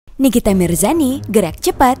Nikita Mirzani gerak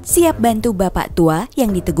cepat siap bantu bapak tua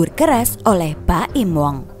yang ditegur keras oleh BAIM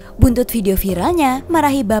Wong. Buntut video viralnya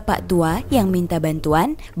marahi bapak tua yang minta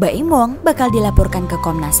bantuan, BAIM Wong bakal dilaporkan ke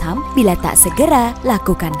Komnas HAM bila tak segera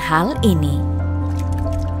lakukan hal ini.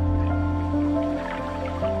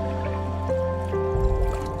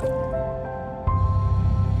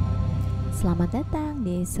 Selamat datang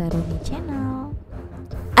di Seruni Channel.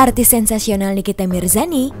 Artis sensasional Nikita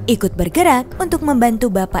Mirzani ikut bergerak untuk membantu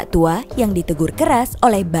bapak tua yang ditegur keras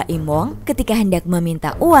oleh BAIM Wong ketika hendak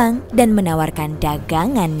meminta uang dan menawarkan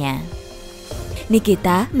dagangannya.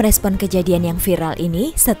 Nikita merespon kejadian yang viral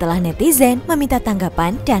ini setelah netizen meminta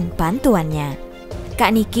tanggapan dan bantuannya.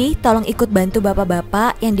 "Kak Niki, tolong ikut bantu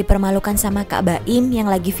bapak-bapak yang dipermalukan sama Kak BAIM yang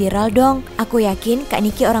lagi viral dong. Aku yakin Kak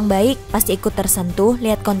Niki orang baik, pasti ikut tersentuh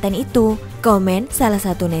lihat konten itu," komen salah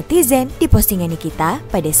satu netizen di postingan Nikita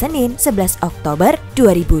pada Senin 11 Oktober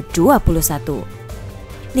 2021.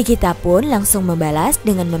 Nikita pun langsung membalas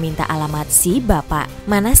dengan meminta alamat si bapak.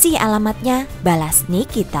 "Mana sih alamatnya?" balas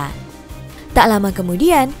Nikita. Tak lama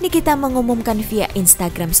kemudian, Nikita mengumumkan via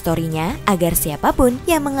Instagram story-nya agar siapapun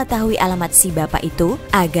yang mengetahui alamat si bapak itu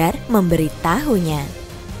agar memberitahunya.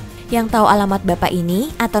 "Yang tahu alamat bapak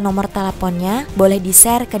ini atau nomor teleponnya boleh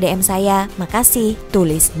di-share ke DM saya, makasih,"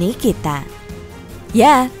 tulis Nikita.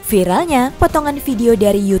 Ya, viralnya potongan video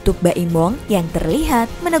dari YouTube BAIM Wong yang terlihat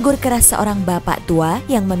menegur keras seorang bapak tua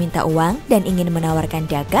yang meminta uang dan ingin menawarkan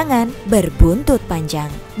dagangan berbuntut panjang.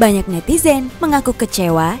 Banyak netizen mengaku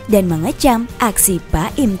kecewa dan mengecam aksi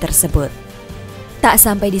BAIM tersebut. Tak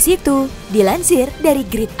sampai di situ, dilansir dari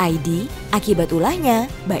Grid ID, akibat ulahnya,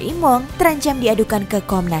 BAIM Wong terancam diadukan ke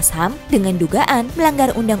Komnas HAM dengan dugaan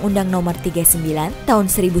melanggar Undang-Undang Nomor 39 Tahun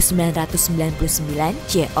 1999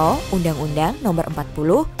 JO Undang-Undang Nomor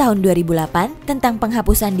 40 Tahun 2008 tentang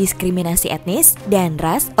penghapusan diskriminasi etnis dan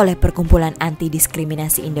ras oleh Perkumpulan Anti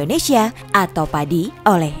Diskriminasi Indonesia atau PADI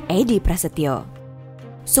oleh Edi Prasetyo.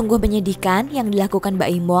 Sungguh menyedihkan yang dilakukan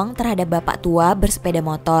BAIM Wong terhadap bapak tua bersepeda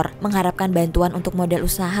motor, mengharapkan bantuan untuk modal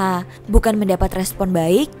usaha. Bukan mendapat respon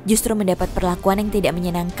baik, justru mendapat perlakuan yang tidak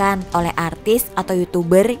menyenangkan oleh artis atau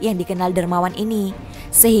YouTuber yang dikenal dermawan ini.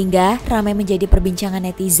 Sehingga ramai menjadi perbincangan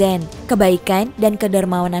netizen. Kebaikan dan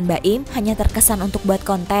kedermawanan BAIM hanya terkesan untuk buat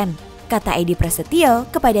konten, kata Edi Prasetyo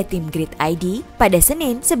kepada tim Grid ID pada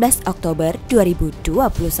Senin 11 Oktober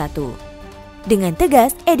 2021. Dengan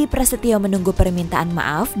tegas, Edi Prasetyo menunggu permintaan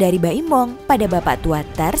maaf dari BAIM Wong pada bapak tua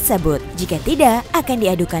tersebut. Jika tidak, akan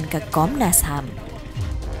diadukan ke Komnas HAM.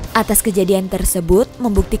 Atas kejadian tersebut,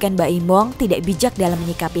 membuktikan BAIM Wong tidak bijak dalam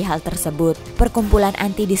menyikapi hal tersebut. Perkumpulan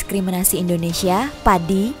Anti Diskriminasi Indonesia,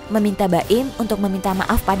 PADI, meminta BAIM untuk meminta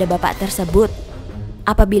maaf pada bapak tersebut.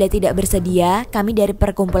 "Apabila tidak bersedia, kami dari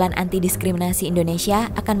Perkumpulan Anti Diskriminasi Indonesia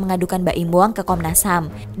akan mengadukan BAIM Wong ke Komnas HAM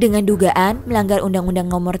dengan dugaan melanggar Undang-Undang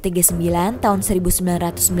Nomor 39 Tahun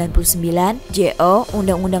 1999 JO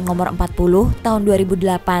Undang-Undang Nomor 40 Tahun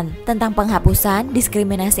 2008 tentang penghapusan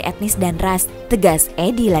diskriminasi etnis dan ras," tegas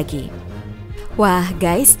Edi lagi. Wah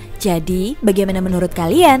guys, jadi bagaimana menurut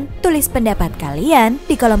kalian? Tulis pendapat kalian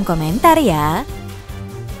di kolom komentar ya.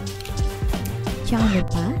 Jangan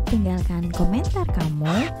lupa tinggalkan komentar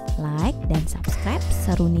kamu, like, dan subscribe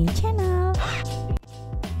Seruni Channel.